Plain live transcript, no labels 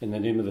In the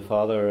name of the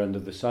Father, and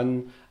of the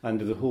Son, and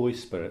of the Holy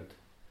Spirit.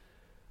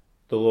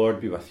 The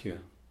Lord be with you.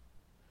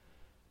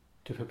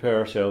 To prepare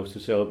ourselves to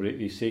celebrate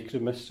these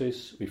sacred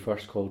mysteries, we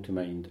first call to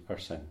mind our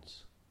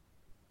sins.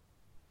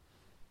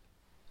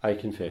 I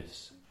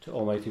confess to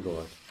Almighty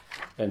God,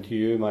 and to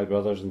you, my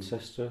brothers and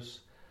sisters,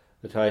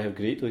 that I have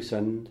greatly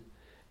sinned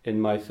in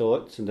my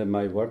thoughts and in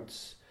my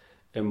words,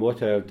 in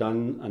what I have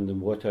done and in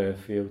what I have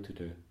failed to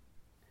do,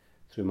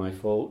 through my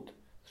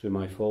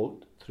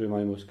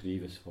most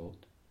grievous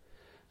fault.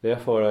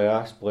 Therefore I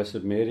ask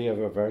Blessed Mary,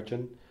 ever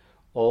Virgin,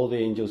 all the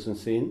angels and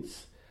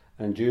saints,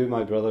 and you,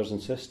 my brothers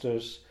and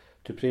sisters,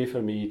 to pray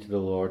for me to the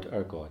Lord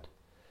our God.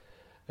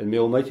 And may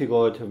Almighty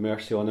God have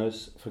mercy on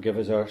us, forgive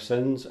us our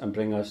sins, and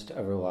bring us to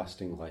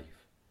everlasting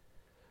life.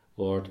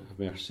 Lord, have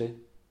mercy.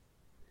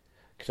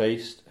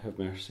 Christ, have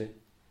mercy.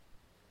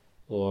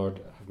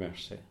 Lord, have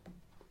mercy.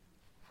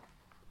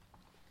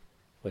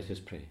 Let us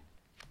pray.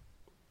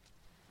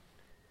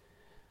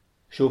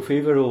 Show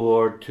favour, O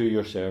Lord, to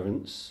your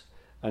servants,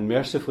 and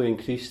mercifully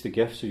increase the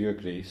gifts of your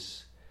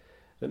grace,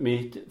 that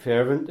made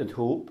fervent in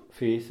hope,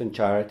 faith, and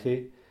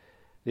charity,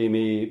 they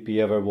may be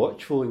ever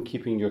watchful in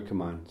keeping your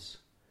commands.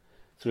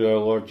 Through our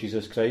Lord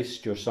Jesus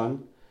Christ, your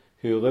Son,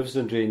 who lives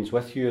and reigns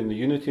with you in the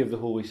unity of the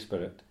Holy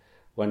Spirit,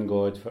 one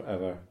God for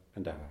ever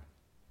and ever.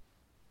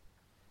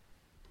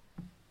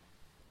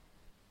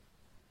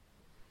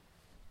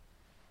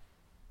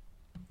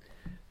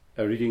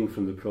 A reading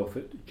from the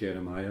prophet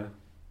Jeremiah.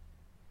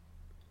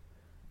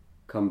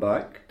 Come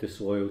back,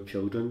 disloyal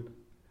children,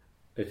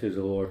 it is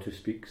the Lord who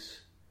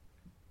speaks.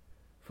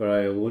 For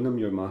I alone am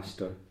your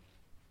master.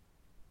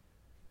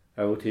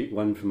 I will take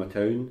one from a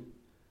town,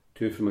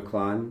 two from a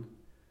clan,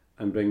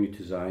 and bring you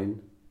to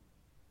Zion.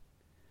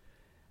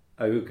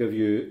 I will give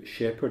you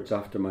shepherds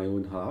after my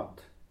own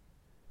heart,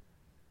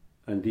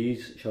 and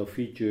these shall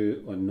feed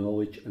you on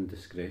knowledge and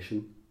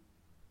discretion.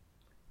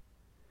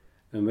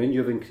 And when you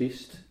have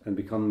increased and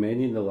become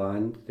many in the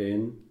land,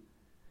 then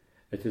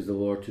it is the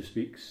Lord who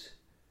speaks.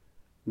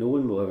 No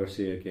one will ever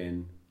say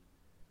again,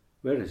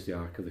 where is the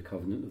ark of the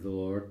covenant of the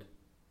Lord?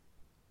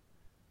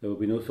 There will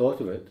be no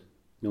thought of it,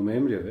 no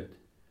memory of it,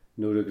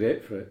 no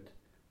regret for it,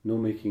 no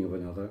making of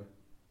another.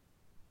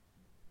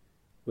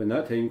 When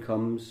that time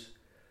comes,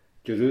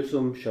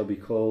 Jerusalem shall be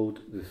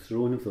called the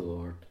throne of the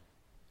Lord.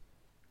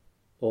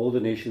 All the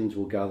nations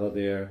will gather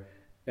there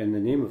in the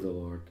name of the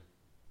Lord,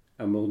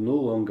 and will no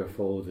longer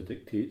follow the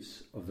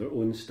dictates of their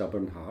own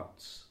stubborn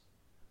hearts.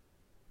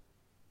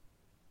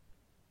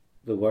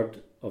 The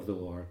word of the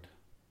Lord.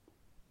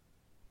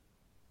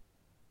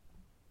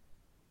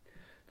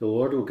 The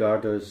Lord will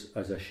guard us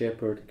as a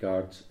shepherd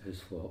guards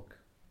his flock.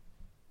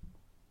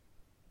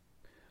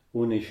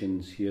 O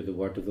nations, hear the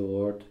word of the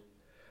Lord.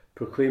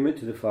 Proclaim it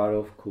to the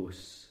far-off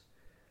coasts.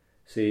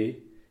 Say,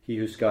 he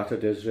who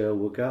scattered Israel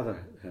will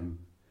gather him,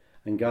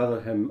 and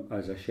gather him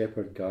as a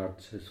shepherd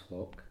guards his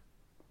flock.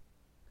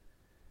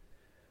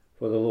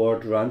 For the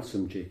Lord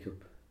ransomed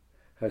Jacob,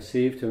 has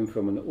saved him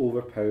from an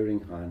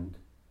overpowering hand.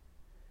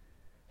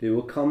 They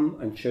will come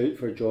and shout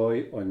for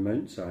joy on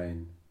Mount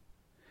Zion.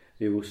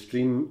 They will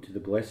stream to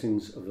the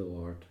blessings of the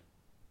Lord.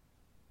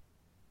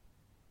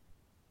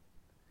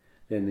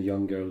 Then the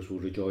young girls will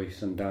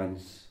rejoice and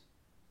dance.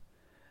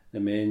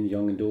 The men,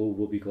 young and old,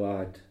 will be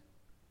glad.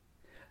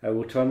 I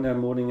will turn their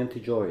mourning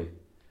into joy.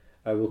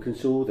 I will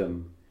console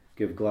them,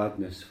 give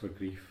gladness for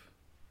grief.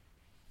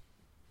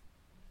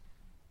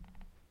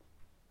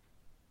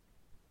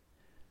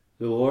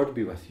 The Lord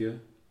be with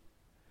you.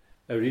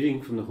 A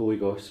reading from the Holy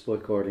Gospel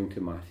according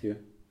to Matthew.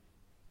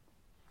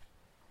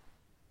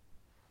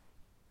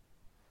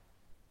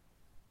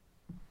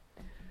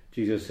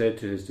 Jesus said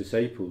to his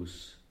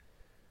disciples,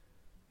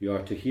 you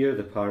are to hear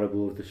the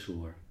parable of the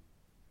sower.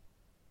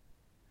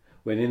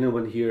 When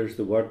anyone hears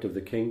the word of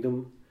the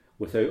kingdom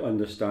without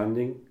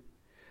understanding,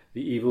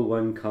 the evil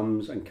one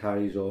comes and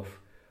carries off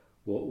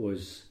what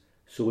was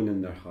sown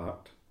in their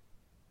heart.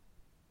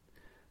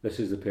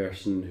 This is the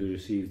person who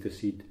received the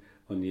seed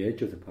on the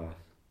edge of the path.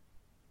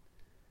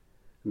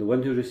 And the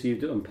one who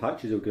received it on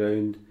patches of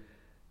ground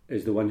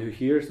is the one who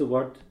hears the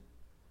word,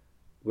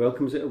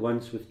 welcomes it at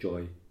once with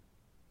joy,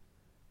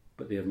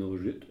 but they have no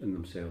root in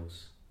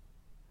themselves.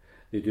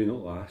 They do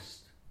not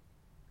last.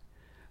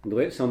 And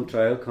let some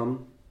trial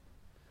come,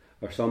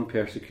 or some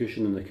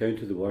persecution on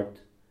account of the word,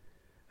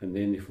 and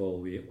then they fall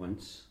away at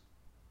once.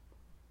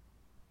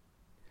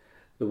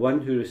 The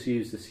one who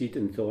receives the seed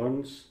in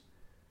thorns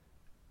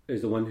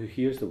is the one who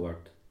hears the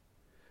word,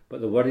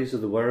 but the worries of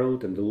the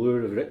world and the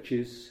lure of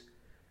riches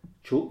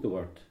choke the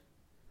word,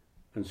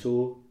 and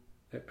so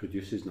it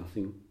produces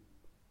nothing.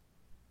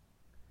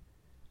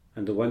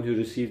 And the one who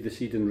received the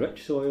seed in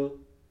rich soil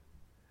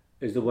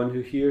is the one who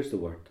hears the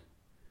word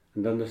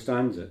and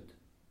understands it,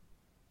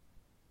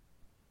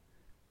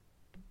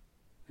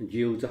 and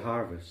yields a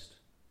harvest,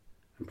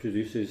 and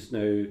produces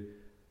now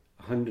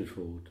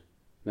 100-fold,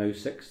 now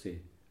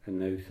 60, and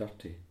now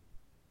 30.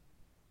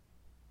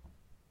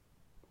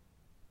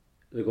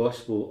 The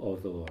Gospel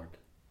of the Lord.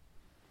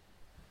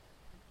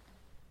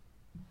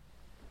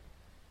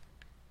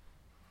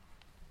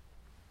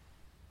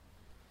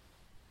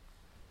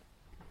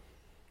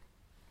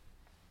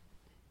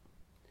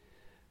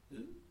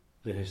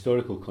 The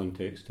historical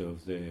context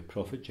of the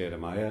prophet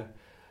Jeremiah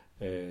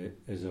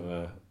is of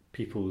a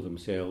people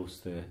themselves,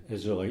 the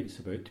Israelites,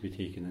 about to be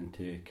taken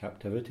into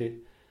captivity.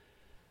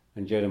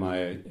 And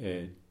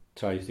Jeremiah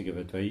tries to give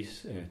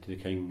advice to the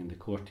king and the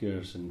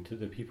courtiers and to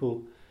the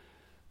people.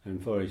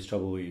 And for his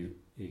trouble, he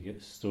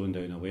gets thrown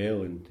down a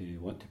well and they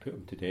want to put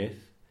him to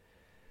death.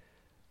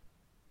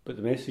 But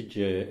the message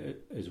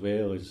as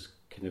well is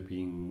kind of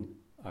being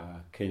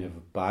a kind of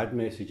a bad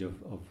message of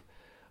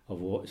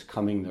what's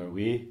coming their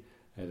way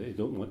that they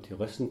don't want to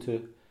listen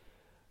to.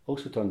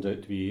 Also turns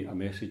out to be a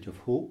message of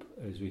hope,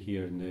 as we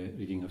hear in the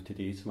reading of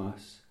today's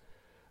Mass,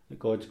 that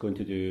God's going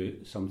to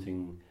do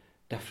something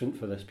different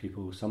for this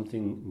people,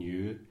 something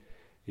new.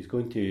 He's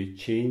going to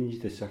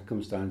change the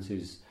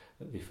circumstances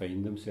that they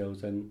find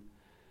themselves in.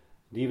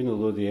 And even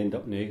although they end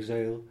up in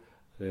exile,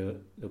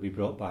 they'll be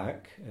brought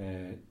back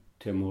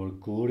to a more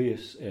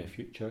glorious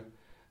future,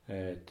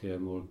 to a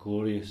more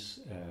glorious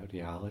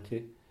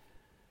reality.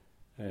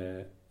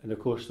 And of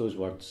course those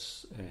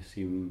words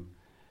seem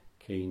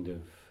kind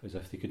of as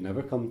if they could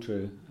never come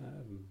true.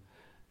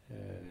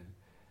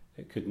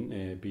 It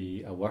couldn't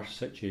be a worse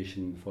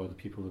situation for the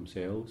people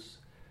themselves.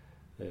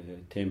 The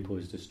temple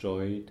is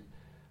destroyed,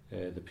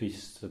 the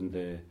priests and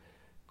the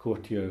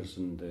courtiers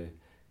and the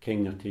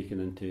king are taken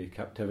into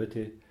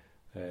captivity,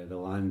 the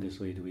land is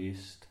laid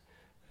waste,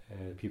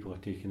 people are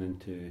taken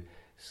into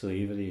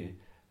slavery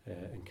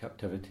and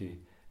captivity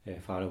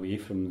far away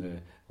from the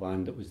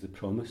land that was the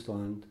promised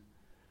land.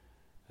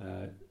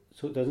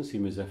 So it doesn't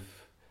seem as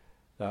if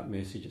that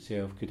message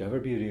itself could ever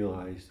be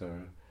realised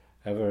or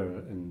ever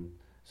in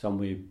some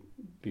way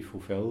be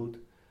fulfilled.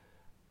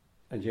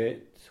 And yet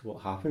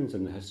what happens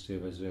in the history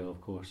of Israel, of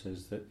course,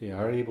 is that they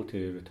are able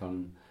to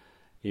return,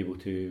 able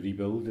to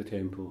rebuild the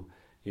temple,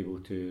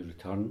 able to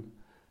return.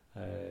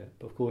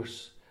 But of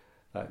course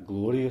that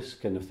glorious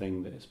kind of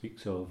thing that it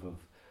speaks of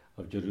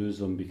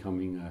Jerusalem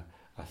becoming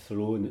a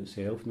throne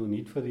itself, no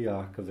need for the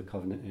Ark of the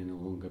Covenant any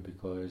longer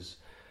because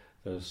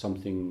there's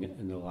something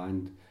in the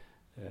land.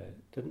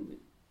 Didn't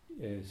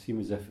seem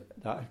as if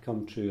that had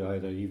come true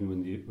either, even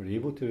when they were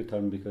able to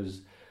return,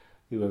 because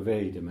they were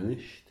very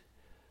diminished.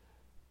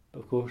 But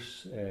of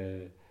course,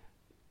 in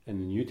the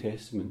New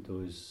Testament,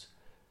 those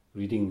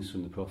readings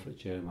from the prophet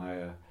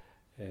Jeremiah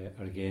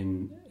are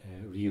again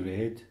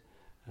reread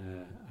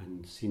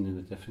and seen in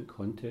a different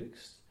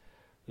context.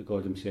 That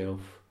God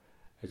himself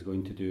is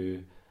going to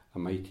do a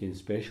mighty and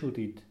special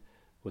deed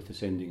with the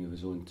sending of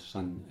his own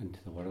Son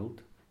into the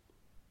world.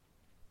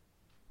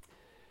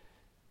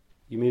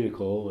 You may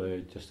recall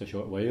just a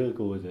short while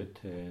ago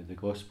that the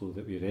Gospel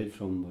that we read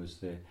from was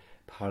the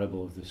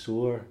parable of the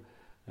sower,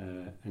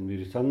 and we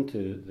return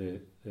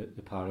to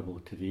the parable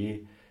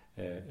today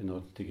in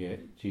order to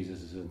get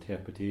Jesus'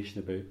 interpretation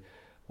about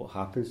what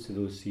happens to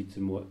those seeds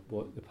and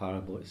what the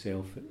parable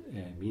itself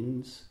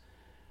means.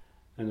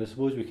 And I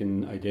suppose we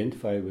can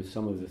identify with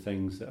some of the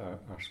things that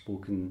are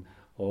spoken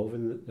of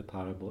in the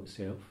parable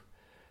itself.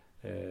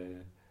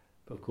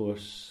 But of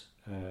course,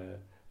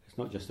 it's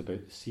not just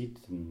about the seed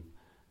and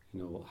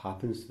what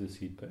happens to the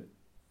seed, but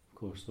of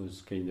course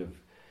those kind of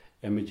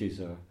images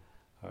are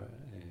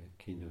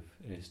kind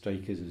of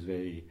strike us as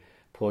very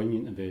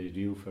poignant and very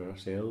real for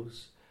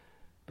ourselves.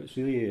 But it's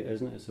really,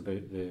 isn't it? It's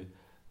about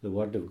the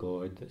Word of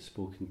God that's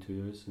spoken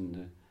to us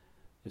and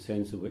the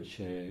sense in which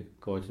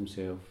God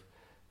himself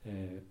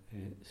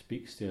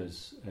speaks to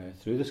us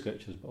through the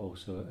Scriptures, but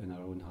also in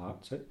our own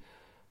hearts.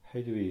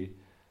 How do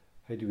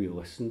we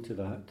listen to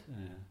that?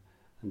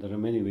 And there are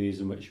many ways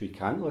in which we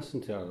can't listen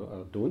to it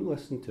or don't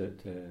listen to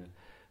it.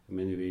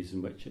 Many ways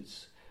in which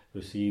it's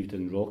received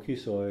in rocky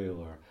soil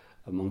or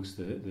amongst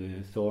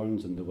the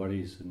thorns and the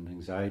worries and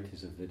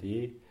anxieties of the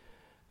day.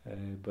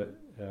 But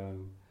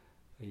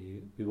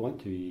we want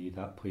to be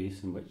that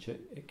place in which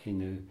it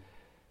kind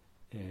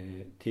of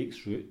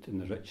takes root in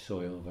the rich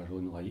soil of our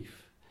own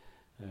life.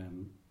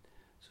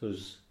 So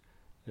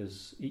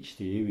as each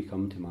day we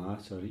come to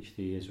Mass, or each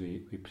day as we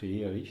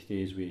pray, or each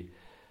day as we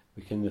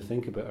kind of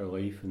think about our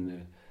life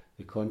in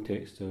the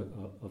context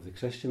of the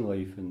Christian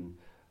life and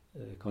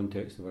the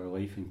context of our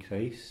life in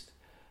Christ,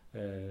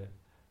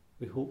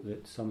 we hope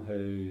that somehow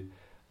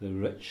the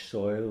rich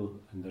soil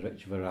and the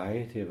rich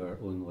variety of our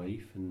own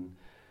life and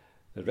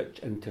the rich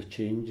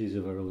interchanges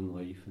of our own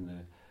life and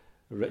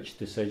the rich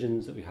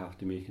decisions that we have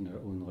to make in our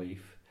own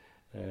life,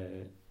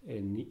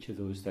 in each of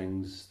those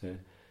things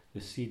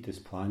the seed is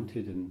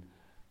planted and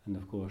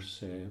of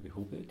course we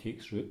hope that it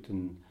takes root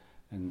and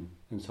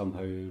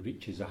somehow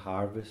reaches a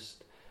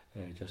harvest,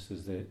 just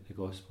as the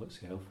Gospel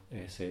itself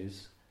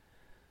says.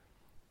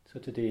 So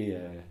today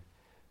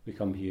we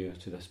come here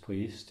to this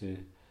place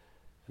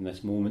in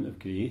this moment of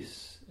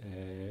grace,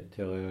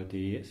 to allow our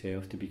day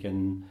itself to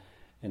begin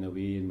in a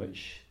way in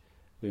which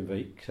we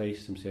invite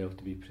Christ himself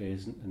to be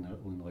present in our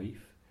own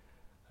life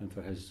and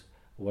for his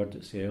word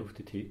itself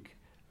to take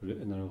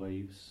root in our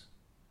lives.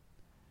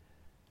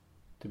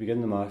 To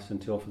begin the Mass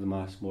and to offer the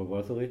Mass more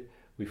worthily,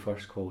 we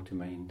first call to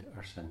mind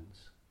our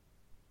sins.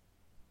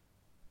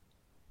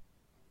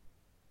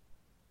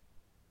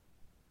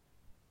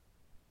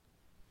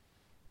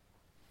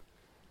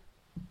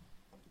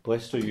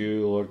 Blessed are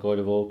you, Lord God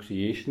of all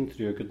creation.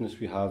 Through your goodness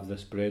we have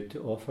this bread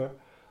to offer,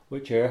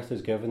 which earth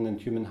has given and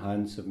human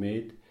hands have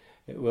made.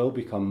 It will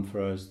become for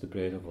us the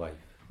bread of life.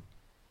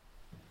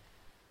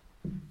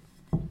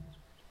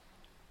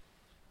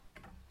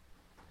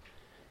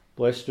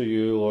 Blessed are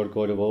you, Lord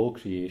God of all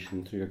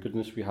creation. Through your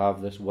goodness we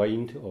have this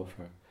wine to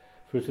offer,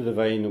 fruit of the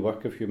vine, the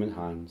work of human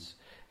hands.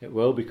 It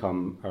will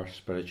become our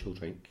spiritual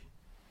drink.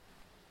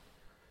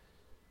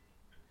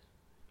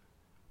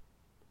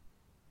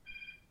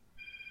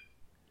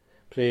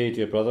 Pray,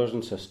 dear brothers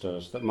and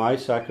sisters, that my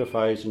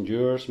sacrifice and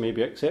yours may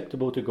be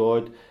acceptable to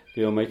God,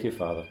 the Almighty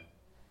Father.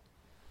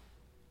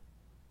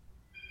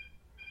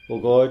 O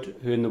God,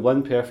 who in the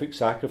one perfect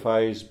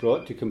sacrifice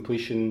brought to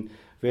completion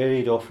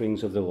varied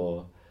offerings of the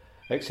law,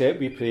 accept,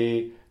 we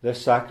pray,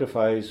 this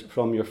sacrifice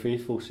from your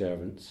faithful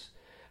servants,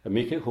 and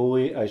make it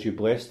holy as you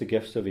bless the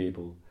gifts of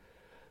Abel,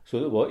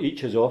 so that what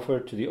each has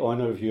offered to the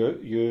honour of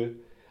you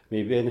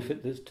may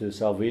benefit to the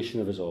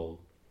salvation of us all.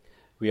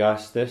 We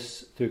ask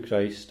this through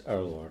Christ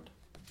our Lord.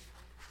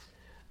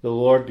 The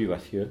Lord be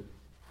with you.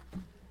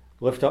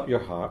 Lift up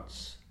your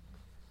hearts.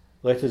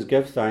 Let us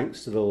give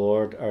thanks to the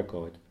Lord our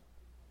God.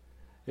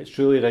 It's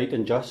truly right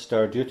and just,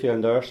 our duty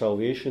and our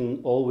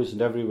salvation, always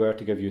and everywhere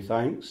to give you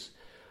thanks,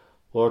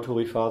 Lord,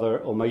 Holy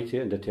Father, Almighty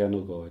and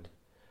Eternal God.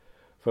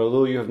 For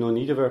although you have no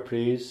need of our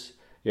praise,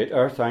 yet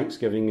our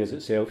thanksgiving is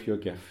itself your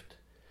gift,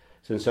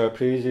 since our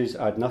praises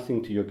add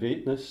nothing to your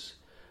greatness,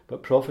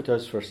 but profit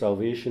us for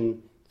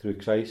salvation through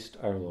Christ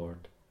our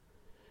Lord.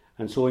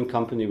 And so in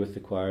company with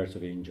the choirs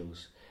of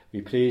angels, we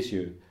praise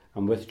you,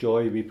 and with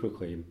joy we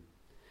proclaim,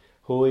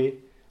 Holy,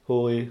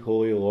 holy,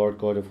 holy Lord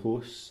God of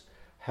hosts,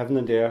 heaven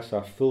and earth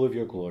are full of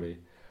your glory.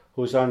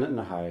 Hosanna in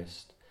the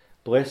highest.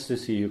 Blessed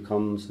is he who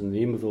comes in the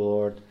name of the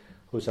Lord.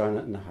 Hosanna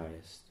in the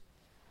highest.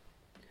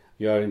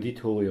 You are indeed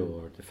holy, O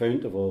Lord, the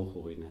fount of all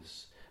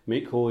holiness.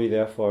 Make holy,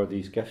 therefore,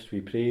 these gifts,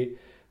 we pray,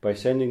 by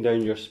sending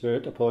down your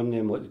Spirit upon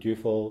them like the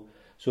dewfall,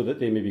 so that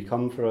they may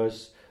become for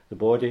us the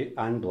body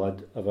and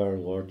blood of our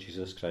Lord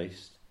Jesus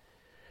Christ.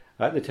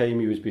 At the time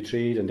he was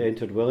betrayed and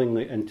entered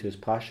willingly into his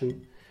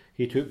passion,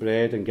 he took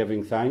bread and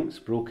giving thanks,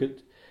 broke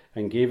it,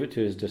 and gave it to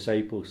his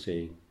disciples,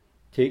 saying,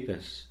 Take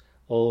this,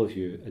 all of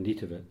you, and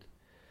eat of it,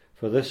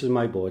 for this is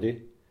my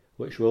body,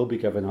 which will be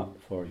given up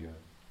for you.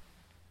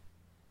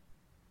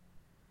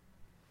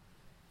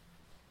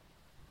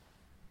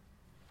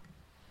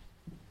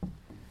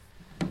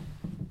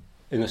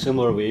 In a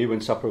similar way,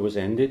 when supper was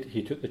ended,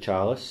 he took the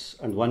chalice,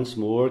 and once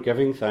more,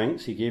 giving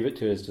thanks, he gave it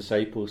to his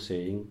disciples,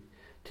 saying,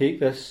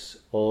 Take this,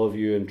 all of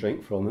you, and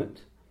drink from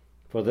it,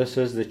 for this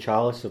is the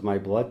chalice of my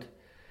blood,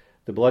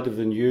 the blood of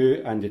the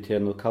new and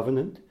eternal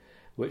covenant,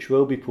 which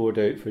will be poured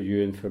out for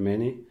you and for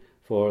many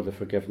for the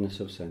forgiveness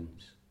of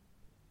sins.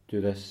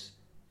 Do this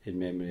in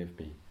memory of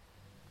me.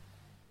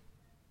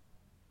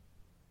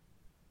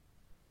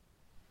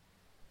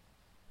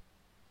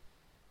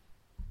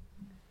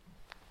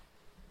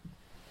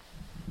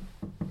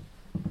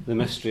 The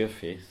mystery of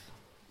faith.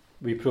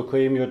 We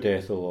proclaim your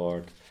death, O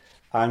Lord,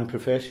 and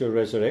profess your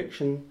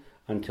resurrection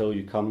until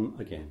you come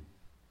again.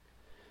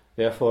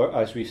 Therefore,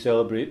 as we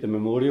celebrate the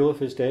memorial of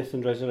his death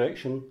and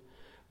resurrection,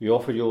 we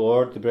offer you,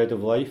 Lord, the bread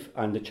of life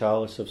and the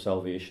chalice of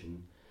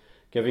salvation,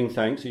 giving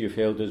thanks that you've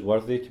held us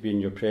worthy to be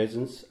in your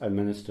presence and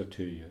minister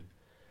to you.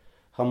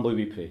 Humbly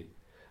we pray,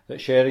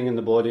 that sharing in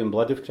the body and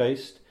blood of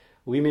Christ,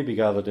 we may be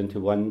gathered into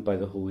one by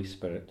the Holy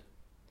Spirit.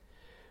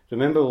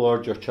 Remember,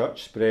 Lord, your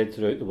church spread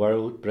throughout the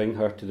world, bring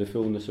her to the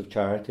fullness of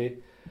charity,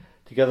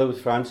 together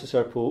with Francis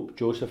our Pope,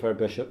 Joseph our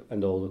Bishop,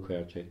 and all the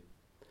clergy.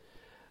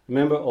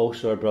 Remember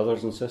also our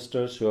brothers and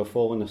sisters who have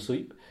fallen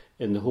asleep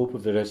in the hope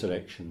of the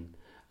resurrection,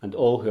 and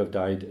all who have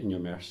died in your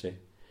mercy.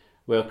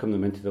 Welcome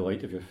them into the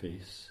light of your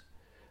face.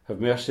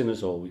 Have mercy on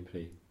us all, we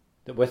pray,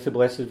 that with the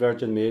Blessed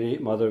Virgin Mary,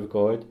 Mother of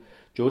God,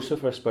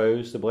 Joseph our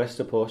spouse, the blessed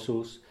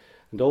apostles,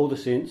 and all the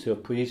saints who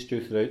have pleased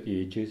you throughout the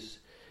ages,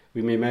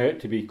 we may merit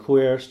to be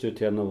co-heirs to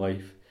eternal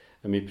life,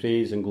 and may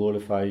praise and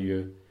glorify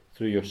you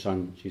through your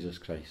Son, Jesus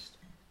Christ.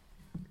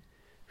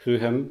 Through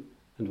him,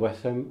 and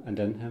with him, and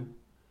in him,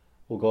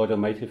 O God,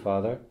 Almighty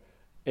Father,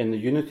 in the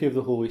unity of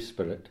the Holy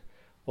Spirit,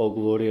 all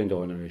glory and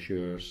honour is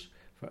yours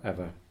for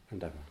ever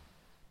and ever.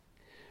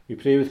 We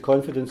pray with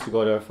confidence to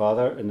God our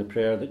Father in the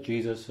prayer that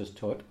Jesus has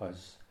taught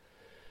us.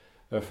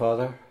 Our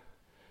Father,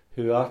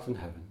 who art in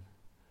heaven,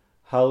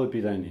 hallowed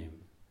be thy name.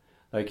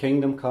 Thy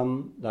kingdom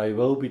come, thy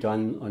will be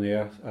done on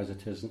earth as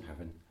it is in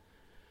heaven.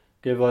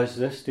 Give us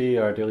this day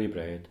our daily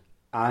bread,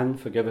 and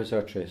forgive us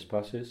our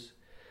trespasses,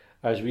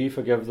 as we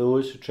forgive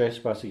those who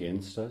trespass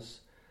against us.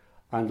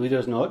 And lead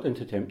us not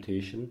into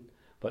temptation,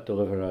 but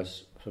deliver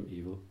us from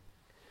evil.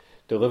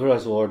 Deliver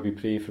us, Lord, we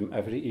pray, from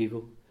every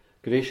evil.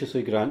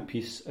 Graciously grant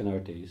peace in our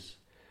days,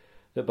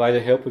 that by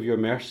the help of your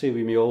mercy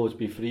we may always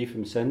be free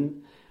from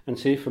sin and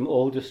safe from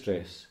all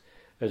distress,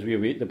 as we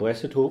await the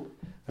blessed hope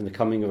and the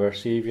coming of our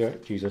Saviour,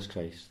 Jesus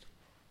Christ.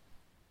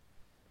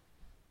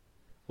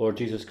 Lord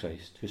Jesus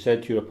Christ, who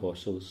said to your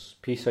apostles,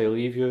 Peace I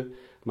leave you,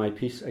 my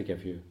peace I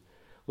give you.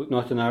 Look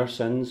not on our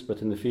sins,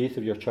 but in the faith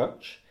of your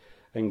church,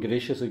 and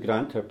graciously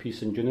grant her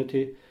peace and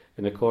unity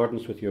in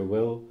accordance with your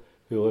will,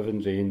 who live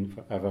and reign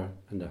for ever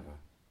and ever.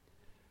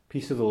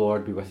 Peace of the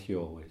Lord be with you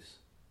always.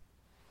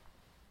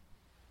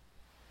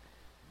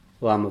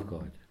 Lamb of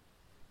God,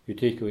 you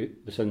take away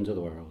the sins of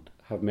the world,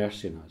 have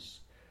mercy on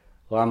us.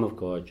 Lamb of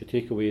God, you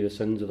take away the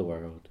sins of the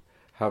world,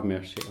 have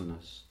mercy on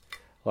us.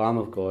 Lamb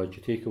of God,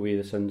 you take away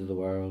the sins of the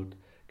world,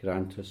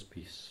 grant us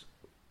peace.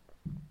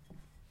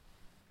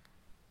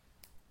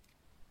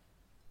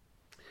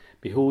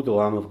 Behold the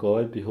Lamb of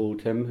God,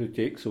 behold him who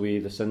takes away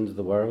the sins of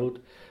the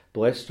world.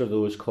 Blessed are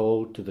those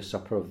called to the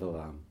supper of the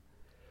Lamb.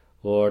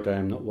 Lord, I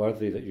am not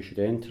worthy that you should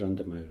enter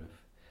under my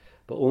roof,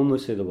 but only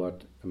say the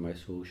word, and my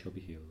soul shall be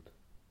healed.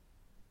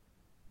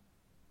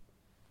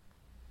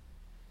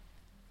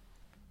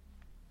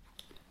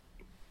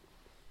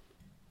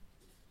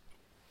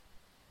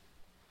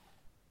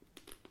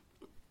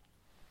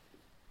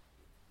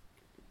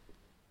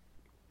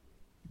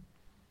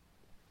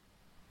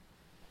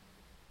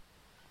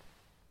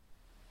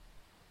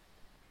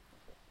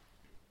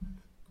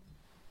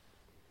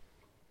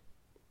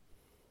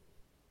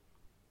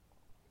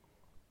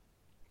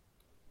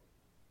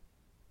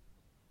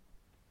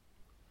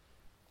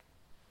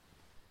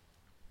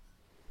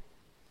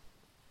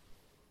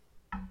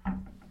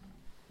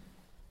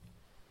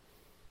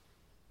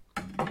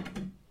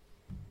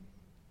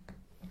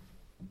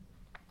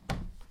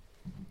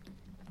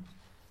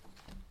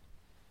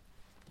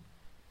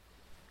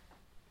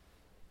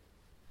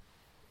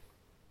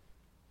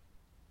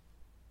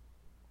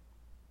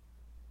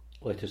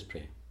 Let us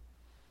pray.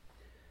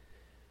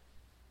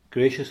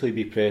 Graciously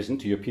be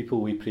present to your people,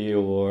 we pray, O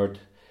Lord,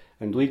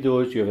 and lead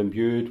those you have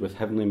imbued with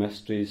heavenly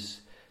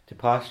mysteries to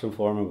pass from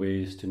former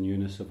ways to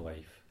newness of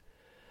life.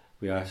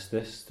 We ask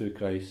this through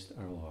Christ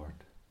our Lord.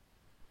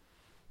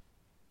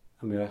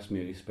 And we ask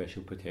Mary's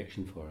special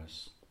protection for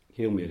us.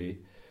 Hail Mary,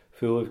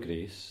 full of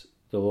grace,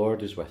 the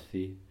Lord is with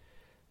thee.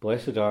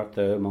 Blessed art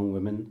thou among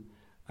women,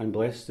 and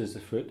blessed is the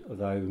fruit of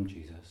thy womb,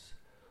 Jesus.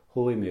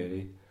 Holy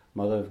Mary,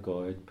 Mother of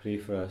God, pray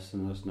for us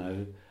sinners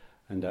now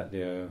and at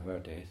the hour of our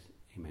death.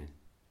 Amen.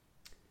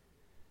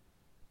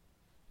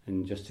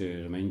 And just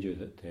to remind you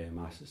that the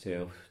Mass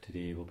itself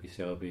today will be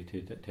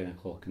celebrated at 10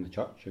 o'clock in the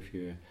church. If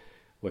you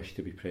wish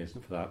to be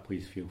present for that,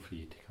 please feel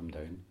free to come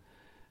down.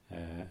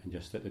 And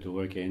just at the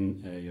door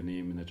again, your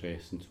name and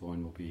address and so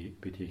on will be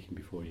taken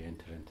before you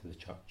enter into the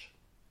church.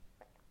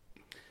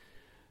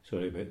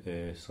 Sorry about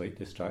the slight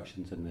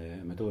distractions in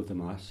the middle of the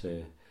Mass.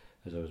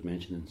 As I was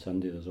mentioning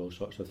Sunday, there's all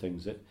sorts of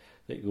things that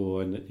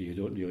go on that you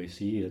don't really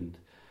see, and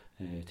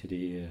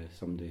today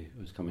somebody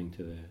was coming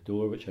to the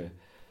door which I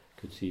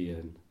could see,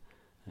 and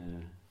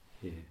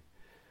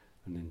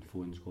then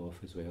phones go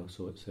off as well,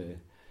 so it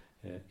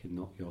can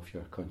knock you off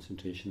your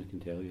concentration, I can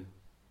tell you.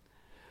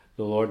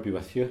 The Lord be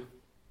with you,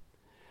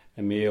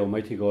 and may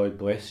Almighty God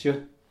bless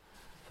you,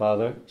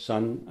 Father,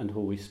 Son and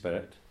Holy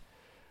Spirit.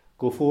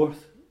 Go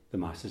forth, the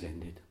Mass is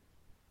ended.